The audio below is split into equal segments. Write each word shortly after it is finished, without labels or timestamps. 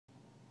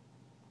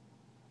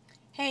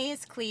Hey,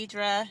 it's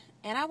Cledra,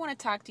 and I want to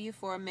talk to you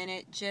for a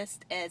minute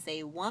just as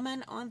a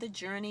woman on the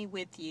journey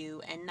with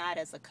you and not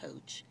as a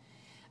coach.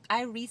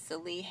 I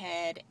recently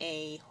had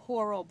a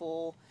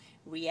horrible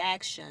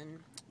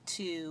reaction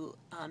to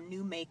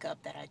new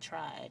makeup that I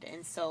tried.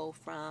 And so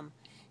from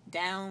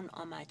down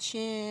on my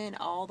chin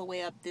all the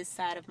way up this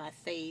side of my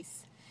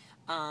face,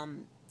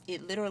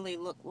 it literally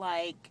looked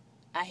like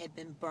I had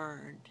been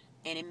burned.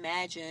 And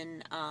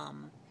imagine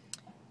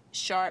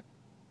sharp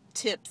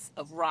tips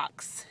of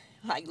rocks,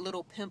 like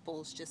little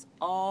pimples, just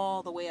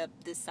all the way up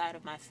this side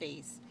of my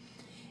face.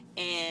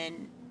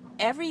 And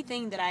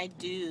everything that I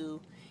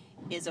do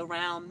is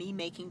around me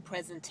making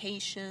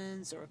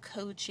presentations or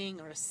coaching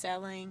or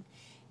selling.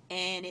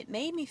 And it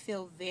made me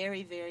feel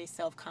very, very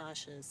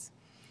self-conscious.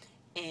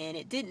 And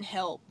it didn't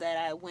help that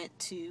I went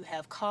to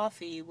have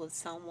coffee with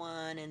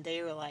someone and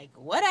they were like,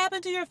 "What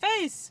happened to your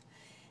face?"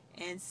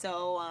 And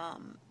so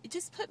it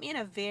just put me in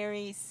a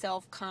very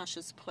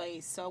self-conscious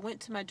place. So I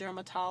went to my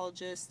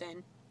dermatologist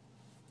and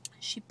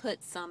she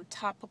put some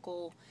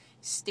topical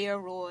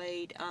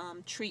steroid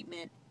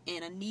treatment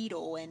in a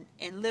needle.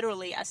 And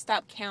literally I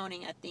stopped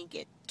counting, I think,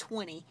 at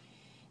 20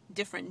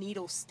 different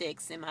needle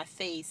sticks in my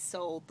face.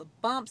 So the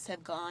bumps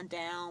have gone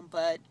down,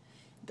 but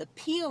the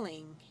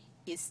peeling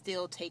is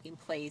still taking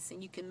place,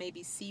 and you can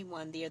maybe see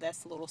one there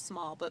that's a little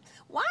small. But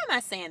why am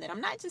I saying that?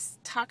 I'm not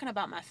just talking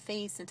about my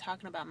face and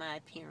talking about my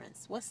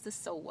appearance. What's the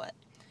so what?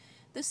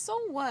 The so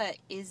what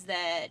is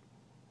that,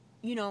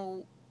 you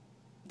know,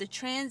 the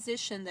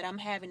transition that I'm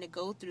having to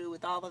go through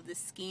with all of the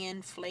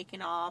skin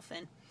flaking off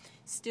and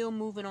still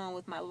moving on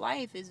with my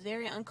life is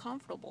very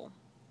uncomfortable.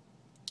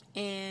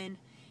 And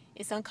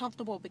it's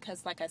uncomfortable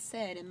because, like I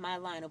said, in my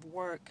line of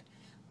work,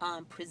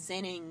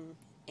 presenting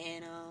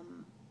and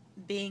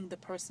being the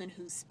person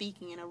who's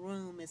speaking in a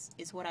room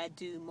is what I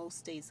do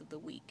most days of the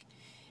week.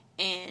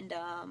 And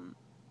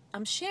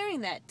I'm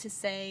sharing that to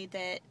say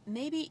that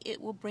maybe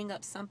it will bring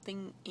up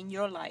something in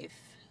your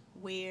life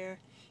where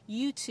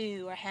you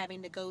too are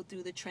having to go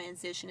through the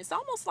transition. It's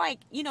almost like,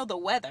 the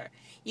weather.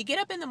 You get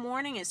up in the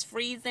morning, it's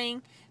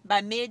freezing.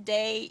 By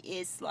midday,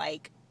 it's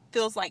like,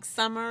 feels like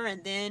summer.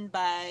 And then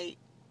by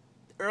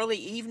early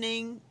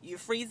evening, you're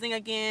freezing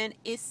again.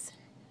 It's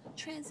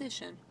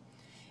transition.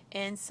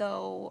 And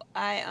so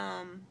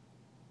I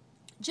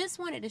just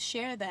wanted to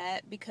share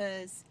that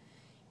because,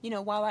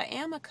 while I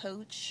am a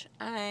coach,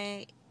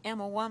 I am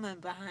a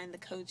woman behind the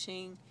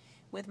coaching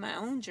with my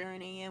own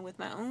journey and with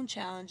my own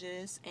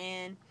challenges.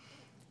 And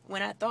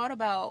when I thought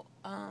about,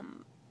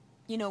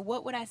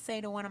 what would I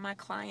say to one of my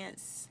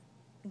clients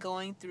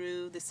going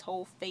through this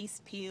whole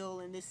face peel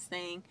and this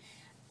thing,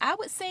 I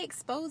would say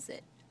expose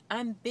it.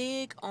 I'm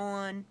big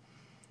on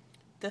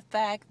the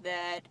fact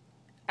that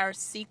our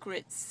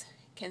secrets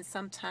can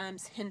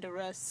sometimes hinder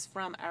us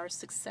from our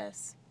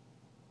success.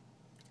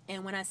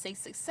 And when I say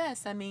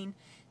success, I mean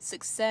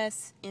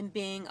success in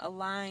being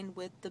aligned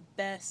with the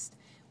best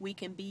we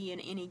can be in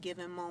any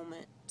given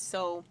moment.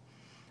 So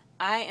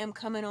I am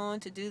coming on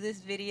to do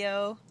this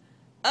video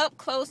up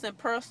close and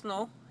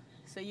personal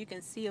so you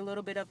can see a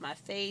little bit of my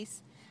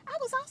face. I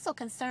was also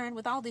concerned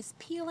with all this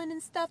peeling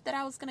and stuff that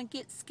I was going to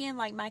get skin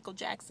like Michael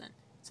Jackson.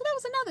 So that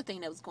was another thing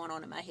that was going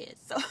on in my head.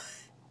 So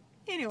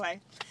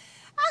anyway,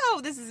 I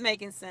hope this is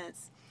making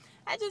sense.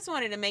 I just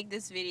wanted to make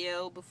this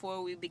video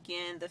before we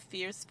begin the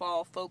Fierce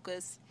Fall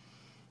Focus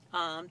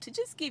to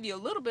just give you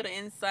a little bit of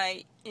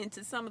insight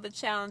into some of the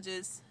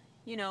challenges,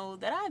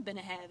 that I've been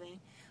having.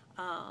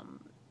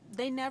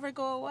 They never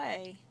go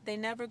away. They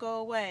never go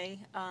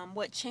away.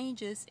 What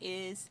changes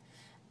is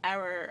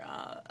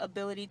our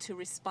ability to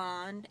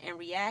respond and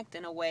react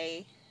in a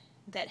way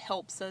that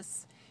helps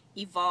us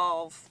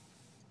evolve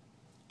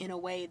in a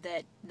way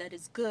that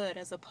is good,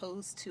 as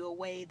opposed to a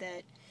way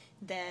that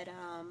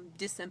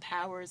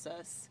disempowers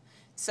us.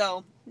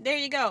 So there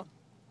you go.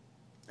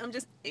 I'm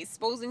just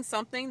exposing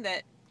something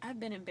that I've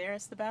been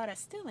embarrassed about. I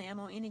still am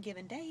on any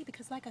given day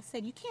because, like I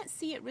said, you can't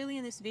see it really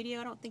in this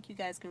video. I don't think you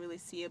guys can really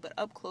see it, but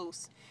up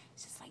close,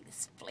 it's just like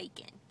this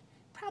flaking.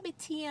 Probably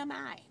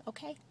TMI,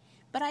 okay?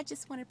 But I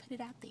just want to put it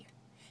out there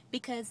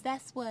because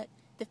that's what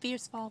the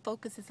Fierce Fall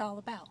Focus is all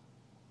about.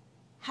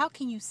 How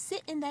can you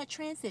sit in that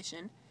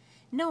transition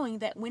knowing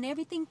that when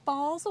everything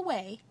falls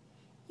away,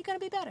 you're going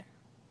to be better?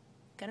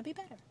 Going to be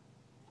better.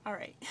 All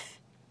right.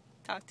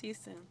 Talk to you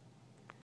soon.